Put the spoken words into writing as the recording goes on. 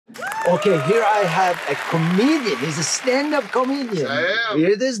Okay, here I have a comedian. He's a stand-up comedian. I am.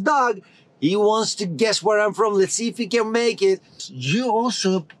 Here this dog. He wants to guess where I'm from. Let's see if he can make it. You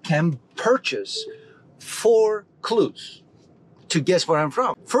also can purchase 4 clues to guess where I'm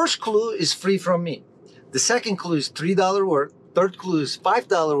from. First clue is free from me. The second clue is $3 worth. Third clue is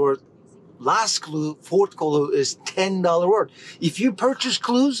 $5 worth. Last clue, fourth clue is $10 worth. If you purchase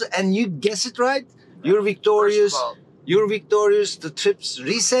clues and you guess it right, you're victorious. You're victorious. The trip's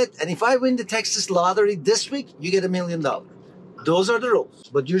reset. And if I win the Texas lottery this week, you get $1 million. Those are the rules.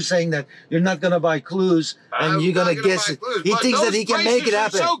 But you're saying that you're not going to buy clues and you're going to guess it. He thinks that he can make it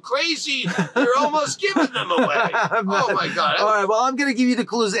happen. Those prices are so crazy, you're almost giving them away. Oh, my God. All right, well, I'm going to give you the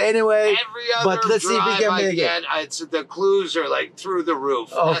clues anyway. Every other but let's see if he can make it. The clues are like through the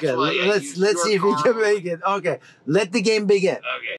roof. Okay, let's see if he can make it. Okay, let the game begin. Okay.